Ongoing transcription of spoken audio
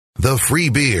The Free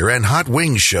Beer and Hot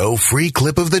Wings Show free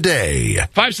clip of the day.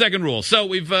 5-second rule. So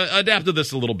we've adapted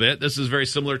this a little bit. This is very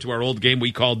similar to our old game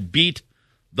we called Beat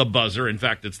the Buzzer. In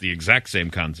fact, it's the exact same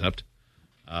concept.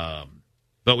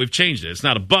 But we've changed it. It's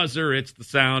not a buzzer. It's the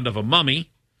sound of a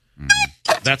mummy.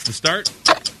 That's the start.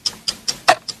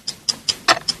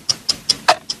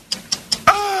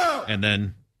 And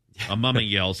then a mummy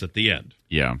yells at the end.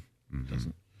 Yeah.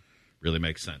 Doesn't really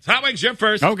make sense. Hot Wings, you're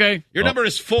first. Okay. Your number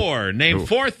is 4. Name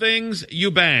 4 things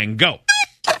you bang. Go.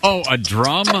 Oh, a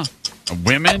drum,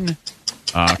 women,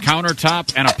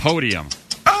 countertop, and a podium.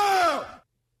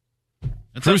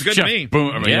 That sounds good to me.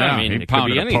 Boom. Yeah, I mean, he it could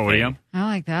pounded be a anything. podium. I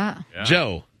like that. Yeah.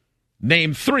 Joe,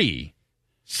 name 3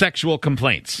 sexual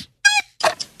complaints.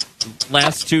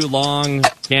 Lasts too long,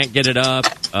 can't get it up,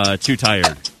 too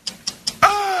tired.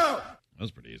 That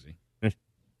was pretty easy.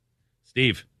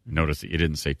 Steve. Notice that you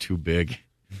didn't say too big.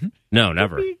 No,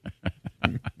 never.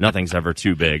 Nothing's ever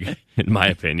too big, in my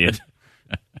opinion.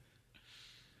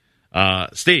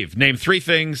 Steve, name 3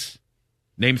 things.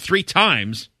 Name 3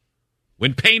 times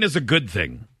when pain is a good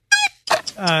thing.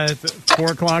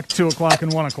 4 o'clock, 2 o'clock,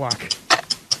 and 1 o'clock.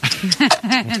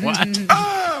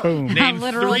 Boom. Name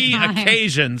literal 3 time.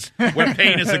 occasions where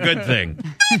pain is a good thing.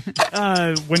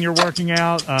 When you're working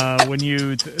out, when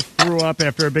you threw up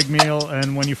after a big meal,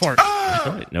 and when you fart.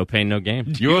 Right. No pain, no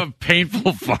gain. You have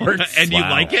painful farts. And you Wow.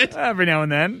 like it? Every now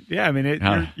and then. Yeah, I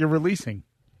mean, you're releasing.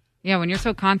 Yeah, when you're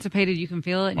so constipated, you can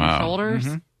feel it in your Wow. shoulders,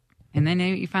 and then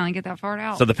you finally get that fart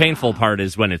out. So the painful part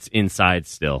is when it's inside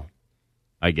still.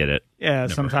 I get it. Yeah,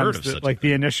 heard sometimes of such a like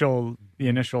the initial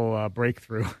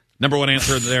breakthrough. Number 1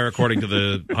 answer there, according to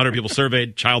the 100 people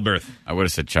surveyed, childbirth. I would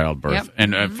have said childbirth.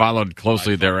 Yep. And followed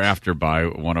closely thereafter by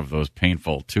one of those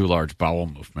painful too large bowel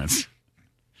movements.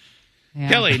 Yeah.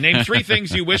 Kelly, name 3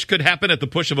 things you wish could happen at the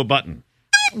push of a button.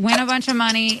 Win a bunch of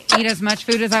money, eat as much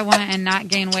food as I want, and not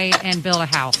gain weight, and build a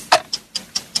house.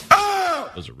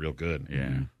 Those are real good.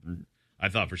 Yeah. I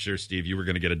thought for sure, Steve, you were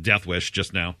going to get a death wish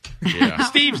just now. Yeah.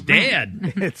 Steve's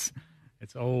dead.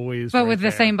 It's always. But right with the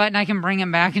there. same button, I can bring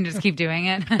him back and just keep doing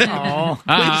it. Oh, Please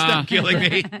stop killing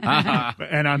me.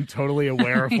 and I'm totally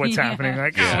aware of what's Yeah. happening.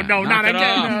 Like, Yeah. oh no, Knock not it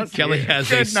again. off. Kelly has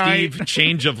a Good night. Steve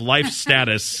change of life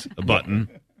status button.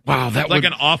 Wow, that Like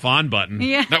would an off-on button.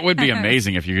 Yeah. that would be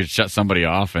amazing if you could shut somebody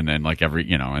off and then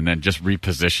and then just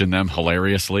reposition them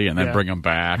hilariously and then Yeah. bring them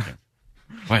back.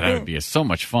 Boy, that would be so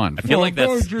much fun. I feel like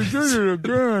that's You did it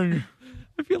again.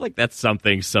 I feel like that's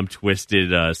something some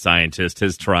twisted scientist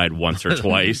has tried once or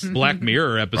twice. Black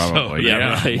Mirror episode. Probably,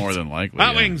 Yeah, right. more than likely.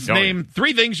 Hot yeah. Wings, Go. name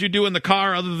 3 things you do in the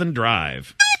car other than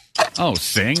drive. Oh,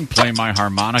 sing, play my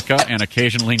harmonica, and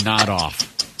occasionally nod off.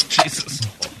 Jesus.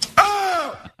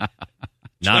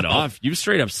 Not off. You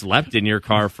straight up slept in your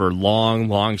car for long,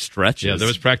 long stretches. Yeah, there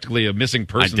was practically a missing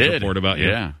persons report about you.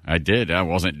 Yeah, I did. I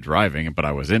wasn't driving, but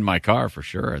I was in my car for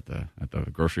sure at the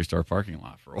grocery store parking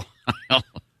lot for a while.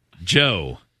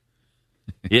 Joe,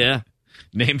 Yeah.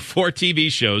 name 4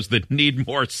 TV shows that need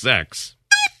more sex.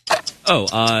 Oh,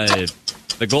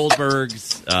 the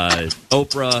Goldbergs,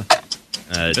 Oprah,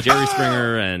 Jerry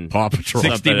Springer, and Paw Patrol.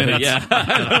 60 minutes. Yeah,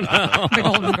 I don't know. The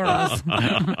Golden Girls.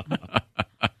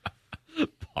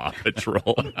 Paw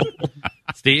Patrol.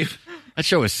 Steve? That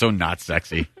show is so not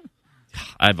sexy.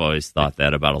 I've always thought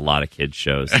that about a lot of kids'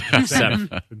 shows,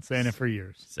 except Been saying it for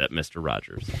years. Mr.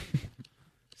 Rogers.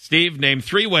 Steve, name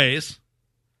 3 ways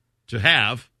to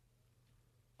have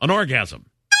an orgasm.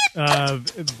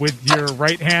 With your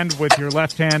right hand, with your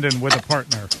left hand, and with a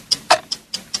partner.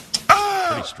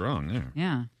 Pretty strong there.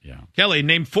 Yeah. Yeah. Kelly,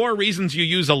 name 4 reasons you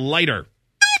use a lighter.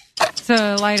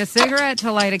 To light a cigarette,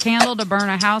 to light a candle, to burn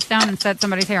a house down and set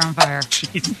somebody's hair on fire.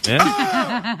 Yeah.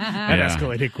 That Yeah.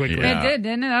 escalated quickly. Yeah. It did,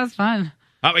 didn't it? That was fun.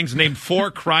 Hot Wings, name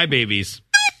 4 crybabies.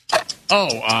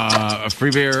 Oh, Free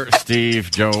Beer,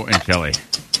 Steve, Joe, and Kelly.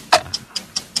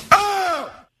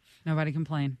 Nobody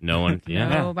complain. No one. Yeah.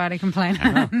 Nobody complain.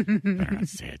 Better not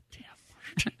say a damn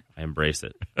word. I embrace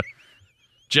it.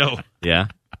 Joe, Yeah.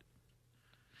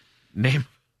 name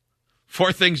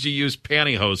 4 things you use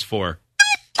pantyhose for.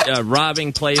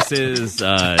 Robbing places,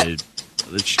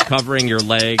 covering your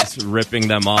legs, ripping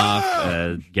them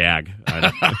off, gag.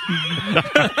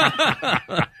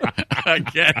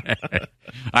 Again.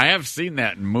 I have seen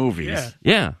that in movies. Yeah.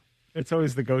 Yeah. It's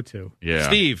always the go-to. Yeah.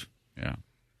 Steve, Yeah.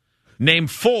 name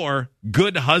 4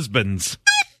 good husbands.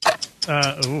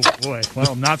 Oh, boy.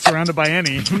 Well, I'm not surrounded by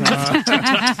any.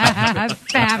 Savage.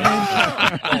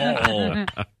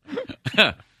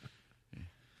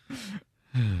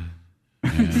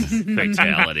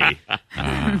 Fatality.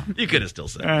 You could have still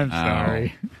said that. I'm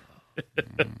sorry.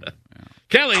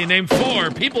 Kelly, name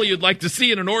 4 people you'd like to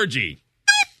see in an orgy.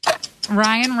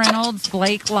 Ryan Reynolds,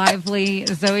 Blake Lively,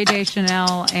 Zoe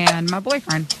Deschanel, and my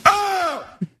boyfriend.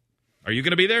 Are you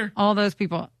going to be there? All those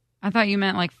people. I thought you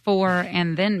meant like 4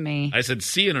 and then me. I said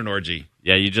see in an orgy.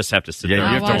 Yeah, you just have to sit Yeah, there.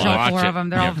 you I'll have to watch all watch 4 it. of them.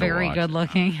 They're You all have to very watch good it.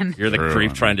 looking. You're the True.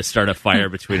 creep trying to start a fire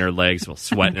between her legs while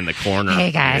sweating in the corner.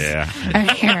 Hey guys, Yeah. I'm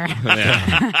here.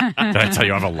 Yeah. Did I tell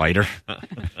you I have a lighter?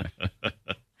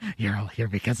 You're all here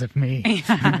because of me.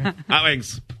 Hot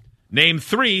Wings. Name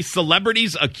 3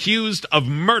 celebrities accused of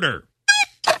murder.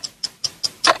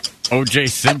 O.J.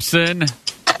 Simpson.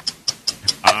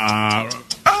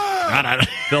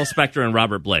 Phil Spector and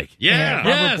Robert Blake. Yeah. Robert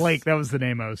Yes. Blake. That was the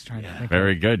name I was trying to think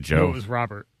Very good, of. Joe. It was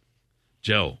Robert.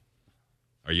 Joe,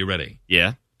 are you ready?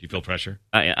 Yeah. Do you feel pressure?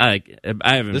 I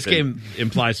haven't. This game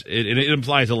implies it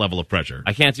implies a level of pressure.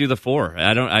 I can't do the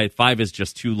 4. 5 is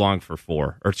just too long for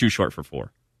 4 or too short for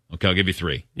 4. Okay, I'll give you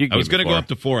 3. You can I was give me going to go 4. up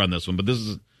to 4 on this one, but this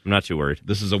is I'm not too worried.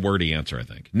 a wordy answer, I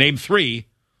think. Name 3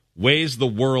 ways the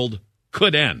world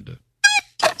could end.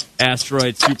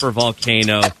 Asteroid, super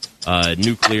volcano,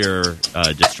 nuclear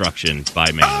destruction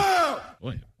by man.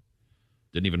 Boy,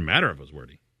 didn't even matter if it was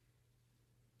wordy.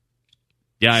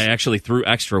 Yeah, I actually threw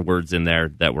extra words in there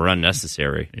that were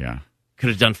unnecessary. Yeah. Could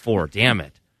have done 4. Damn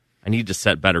it. I need to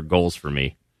set better goals for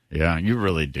me. Yeah, you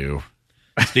really do.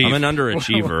 Steve, I'm an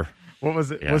underachiever. What was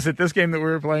it? Yeah. Was it this game that we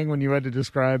were playing when you had to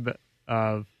describe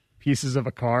pieces of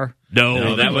a car?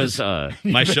 No, that was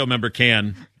my show member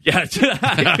can. yeah,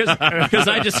 because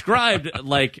I described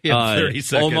like In 30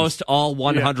 seconds. almost all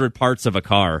 100 parts of a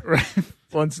car.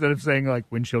 Well, instead of saying like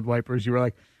windshield wipers, you were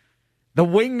like, the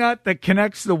wing nut that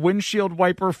connects the windshield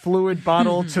wiper fluid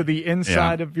bottle to the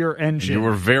inside of your engine. You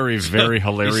were very, very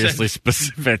hilariously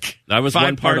specific. I was 5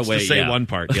 one part parts away. to say yeah. 1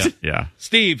 part. Yeah. Yeah.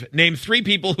 Steve, name 3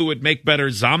 people who would make better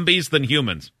zombies than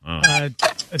humans. Oh.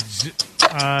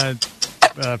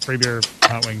 Free beer,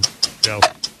 hot wings, Joe.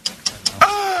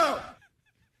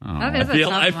 That is a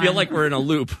I tough feel one. like we're in a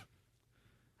loop.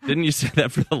 Didn't you say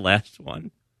that for the last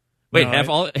one? Wait,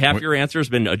 No, half your answers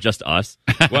been just us?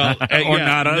 Well, Or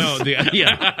not us. No,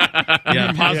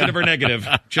 yeah, positive or negative.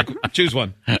 Choose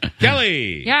one.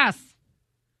 Kelly. Yes.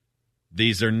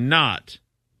 These are not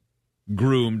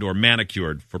groomed or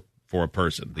manicured for a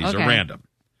person. These Okay. are random.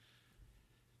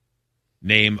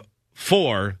 Name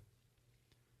 4,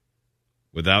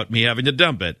 without me having to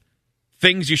dump it,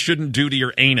 things you shouldn't do to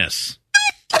your anus.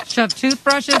 Shove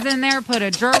toothbrushes in there, put a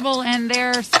gerbil in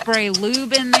there, spray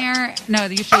lube in there. No,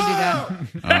 you should do that.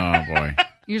 Oh, boy.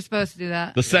 You're supposed to do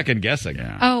that. The second guessing.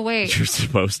 Yeah. Oh, wait. You're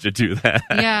supposed to do that.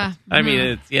 Yeah. I mean,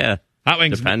 it's, yeah, Hot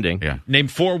Wings. depending. Yeah. Name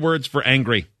 4 words for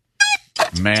angry.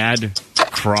 Mad,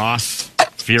 cross,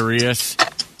 furious,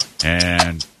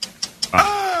 and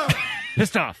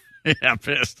Pissed off. yeah,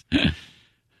 pissed. I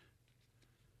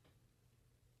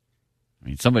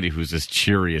mean, somebody who's as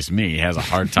cheery as me has a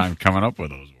hard time coming up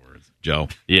with those words. Joe.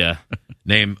 Yeah.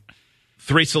 Name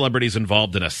 3 celebrities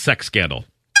involved in a sex scandal.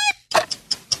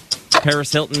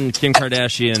 Paris Hilton, Kim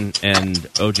Kardashian, and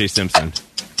O.J. Simpson.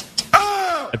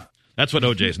 That's what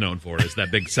OJ's known for, is that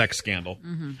big sex scandal.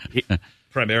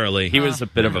 Primarily. He was a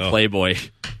bit of a playboy.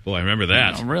 Boy, I remember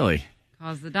that. Oh, really?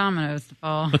 Cause the dominoes to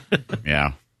fall.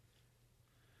 Yeah.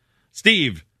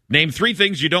 Steve, name 3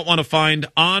 things you don't want to find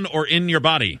on or in your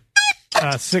body.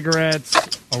 Cigarettes,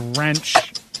 a wrench,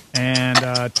 and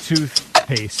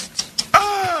toothpaste.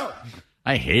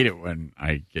 I hate it when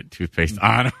I get toothpaste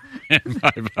on in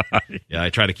my body. Yeah, I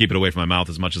try to keep it away from my mouth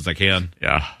as much as I can.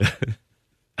 Yeah.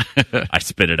 I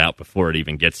spit it out before it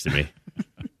even gets to me.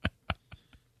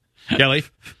 Kelly,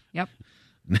 Yep.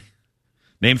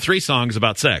 name 3 songs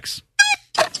about sex.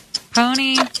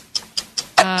 Pony.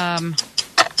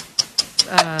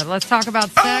 Let's talk about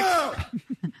sex.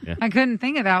 Yeah. I couldn't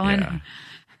think of that one.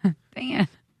 Yeah. Dang it.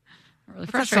 Really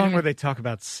That frustrating. song where they talk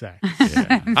about sex.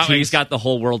 He's got the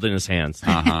whole world in his hands.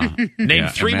 Uh-huh. Name Yeah,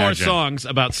 3 more imagine. songs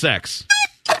about sex.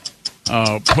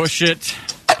 Oh, Push It.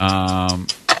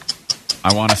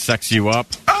 I Want to Sex You Up.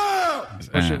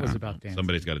 Push It was about dancing.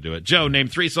 Somebody's got to do it. Joe, name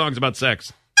 3 songs about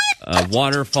sex.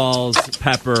 Waterfalls,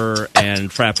 Pepper, and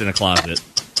Trapped in a Closet.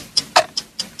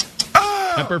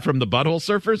 Pepper from the Butthole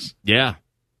Surfers? Yeah.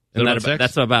 Is And that about sex?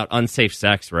 that's about unsafe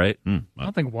sex, right? I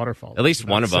don't think Waterfall. At least was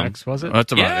one about of 'em. sex, was it?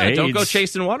 That's about Yeah, AIDS. don't go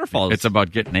chasing waterfalls. It's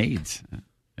about getting AIDS.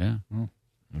 Yeah.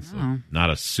 Not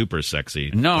a super sexy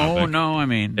No, topic. no, I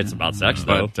mean. It's about sex,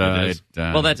 though. But, It is.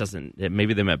 Well, that doesn't.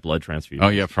 Maybe they meant blood transfusion. Oh,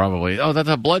 yeah, probably. Oh, that's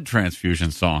a blood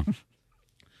transfusion song.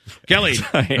 Kelly,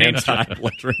 name,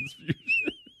 Anti-blood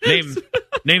transfusion.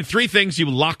 name 3 things you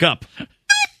lock up.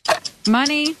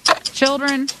 Money,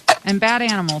 children, and bad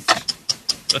animals.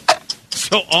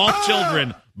 So all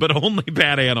children, but only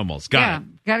bad animals. Got Yeah. it.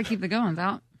 Got to keep the goings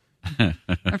out.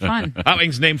 They're fun. Hot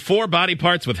Wings, name 4 body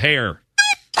parts with hair.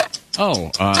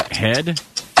 Head,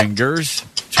 fingers,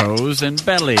 toes, and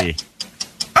belly.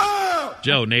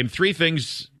 Joe, name 3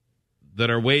 things that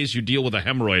are ways you deal with a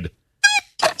hemorrhoid.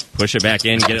 Push it back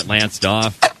in, get it lanced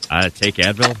off. Take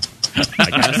Advil, I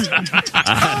guess.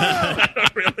 I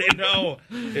don't really know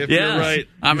if you're right.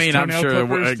 I mean, I'm toenail sure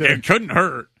clippers it couldn't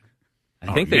hurt.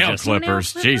 I think they nail just...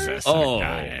 clippers. Nail clippers? Jesus. Oh.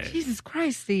 Jesus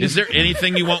Christ, Steve. Is there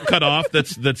anything you won't cut off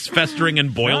that's festering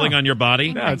and boiling on your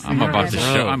body? No, it's I'm about to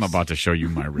Gross. show. I'm about to show you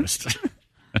my wrist.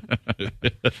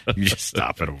 You just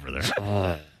stop it over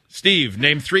there. Steve,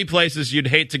 name 3 places you'd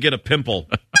hate to get a pimple.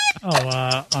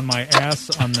 on my ass,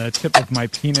 on the tip of my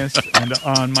penis, and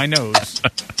on my nose.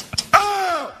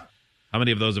 How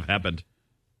many of those have happened?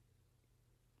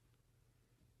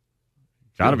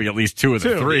 Got to be at least 2 of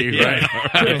the 3, Yeah.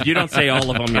 right? If you don't say all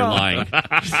of them, you're lying.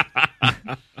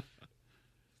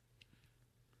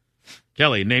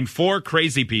 Kelly, name 4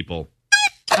 crazy people.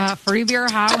 Free beer,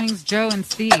 Hot Wings, Joe, and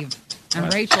Steve.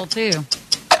 And Rachel, too.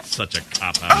 Such a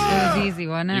cop-out. It was easy,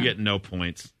 wasn't it? You get no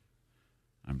points.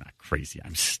 I'm not crazy.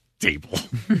 I'm stable.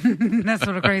 That's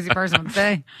what a crazy person would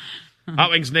say.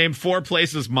 Hot Wings, name 4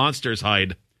 places monsters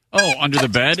hide. Oh, under the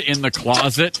bed, in the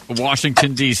closet,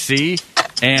 Washington, D.C.,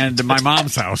 and my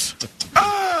mom's house.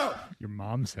 Your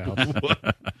mom's house.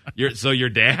 Your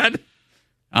dad?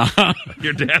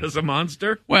 Your dad is a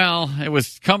monster? Well, it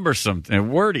was cumbersome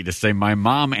and wordy to say my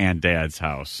mom and dad's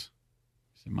house.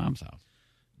 Say mom's house.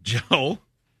 Joe,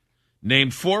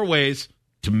 name 4 ways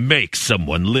to make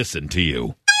someone listen to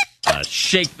you.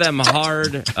 Shake them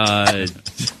hard.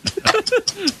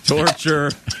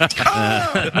 Torture.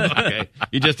 Okay.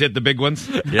 You just hit the big ones?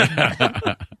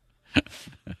 Yeah.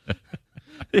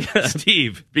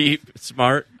 Steve. Be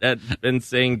smart and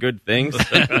saying good things.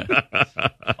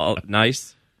 All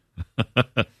nice.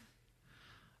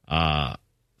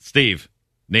 Steve,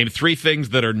 name 3 things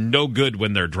that are no good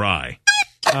when they're dry.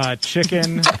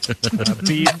 Chicken,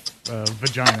 beef,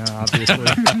 vagina, obviously.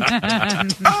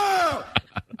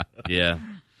 Yeah.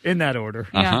 In that order.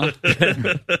 Yeah.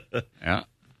 Yeah.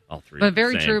 All 3. But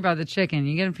very Same. true about the chicken.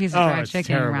 You get a piece of Oh, fried it's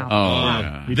chicken in your terrible. mouth. Oh,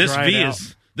 yeah. You This dry V it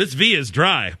out. this V is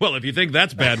dry. Well, if you think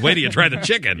that's bad, wait till you try the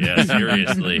chicken. Yeah,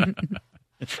 seriously.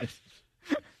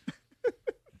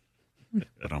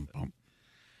 Ba-dum-bum.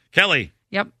 Kelly,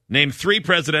 Yep. name 3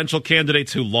 presidential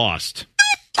candidates who lost.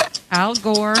 Al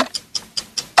Gore.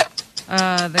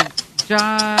 The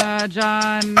John.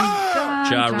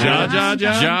 Ja Rule.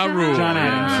 Ja Rule. John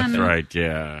Adams. That's right,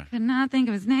 yeah. Could not think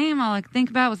of his name. All I could think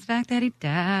about was the fact that he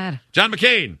died. John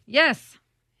McCain. Yes,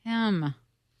 him.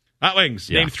 Hot Wings,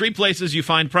 Yeah. name 3 places you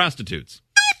find prostitutes.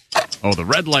 Oh, the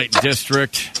red light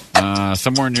district,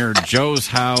 somewhere near Joe's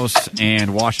house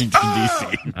and Washington,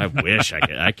 D.C. I wish I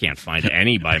could. I can't find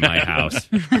any by my house.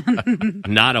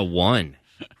 Not a one.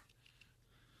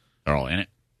 They're all in it.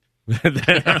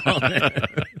 They're all in it.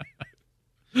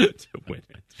 To win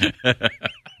it.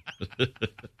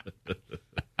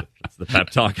 That's the pep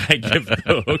talk I give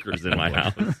the hookers in my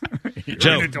house.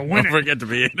 Joe, Don't forget to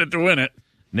be in it to win it.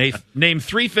 name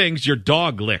 3 things your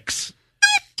dog licks.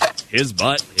 His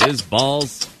butt, his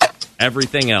balls,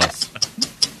 everything else.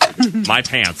 My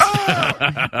pants.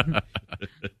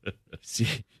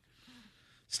 See,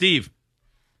 Steve,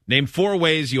 name 4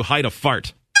 ways you hide a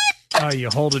fart. You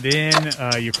hold it in,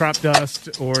 you crop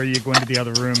dust, or you go into the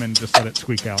other room and just let it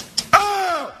squeak out.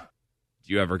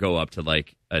 do you ever go up to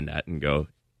like a net and go,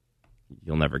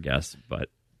 you'll never guess, but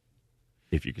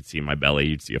if you could see my belly,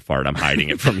 you'd see a fart. I'm hiding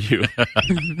it from you.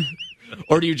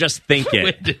 Or do you just think it?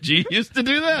 Wait, did you used to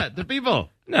do that to people?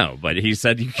 No, but he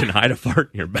said you can hide a fart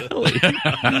in your belly.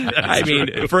 I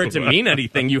mean, for it to mean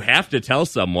anything, you have to tell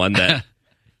someone that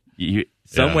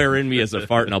somewhere in me is a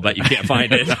fart, and I'll bet you can't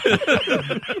find it.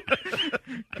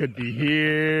 Could be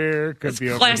here, could be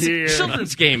over Classic here.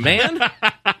 children's game, man.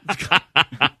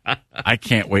 I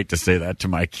can't wait to say that to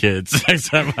my kids next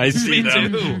time I see Me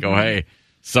them. too. Go, hey,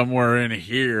 somewhere in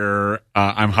here,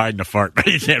 I'm hiding a fart, but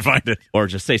you can't find it. Or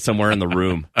just say somewhere in the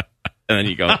room, and then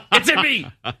you go, it's in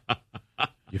me.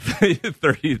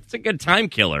 30, it's a good time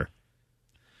killer.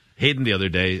 Hayden the other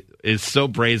day is so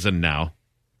brazen now,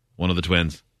 one of the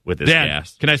twins. With his Dad,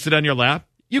 gas. can I sit on your lap?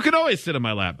 You can always sit on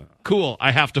my lap. Cool,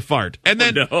 I have to fart. And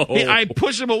then Oh, no. I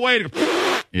push him away.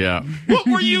 Yeah. What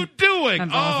were you doing?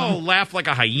 That's Oh, awesome. laugh like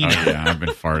a Oh, hyena. yeah, I've been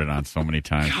farted on so many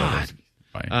times.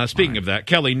 Speaking of that,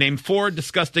 Kelly, name 4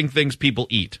 disgusting things people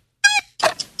eat.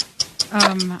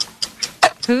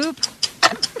 Poop,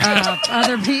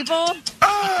 other people,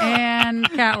 and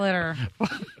cat litter. I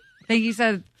think you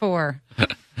said 4.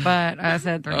 but I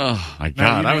said 3. Oh my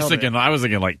God! you I was nailed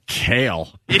thinking like kale.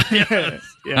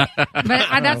 Yeah. But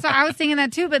that's what I was thinking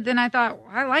that too. But then I thought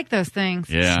I like those things.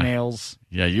 Yeah, Snails.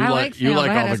 yeah. You I like like you snails.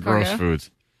 like I had all the gross escargot.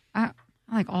 foods. I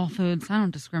like all foods. I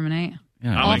don't discriminate.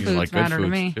 Yeah, All I think foods like good matter to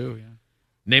foods me. too. Yeah.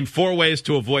 Name 4 ways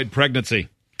to avoid pregnancy.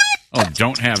 Oh,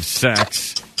 don't have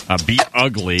sex. Be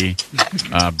ugly.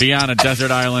 Be on a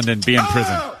desert island and be in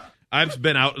prison. I've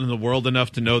been out in the world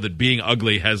enough to know that being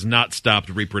ugly has not stopped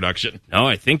reproduction. No,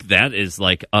 I think that is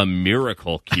like a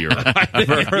miracle cure.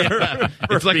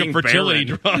 It's like a being fertility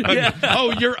barren. drug.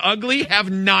 Oh, you're ugly? Have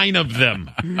 9 of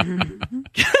them.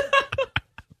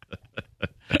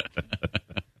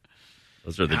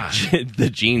 Those are the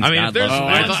genes. I mean, God if there's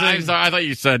loves. Oh, I thought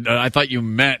you said. I thought you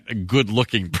meant a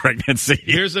good-looking pregnancy.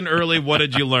 Here's an early what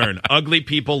did you learn? Ugly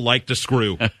people like to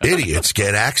screw. Idiots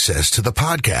get access to the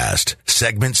podcast,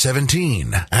 segment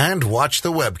 17, and watch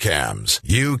the webcams.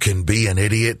 You can be an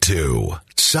idiot too.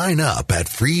 Sign up at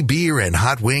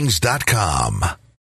freebeerandhotwings.com.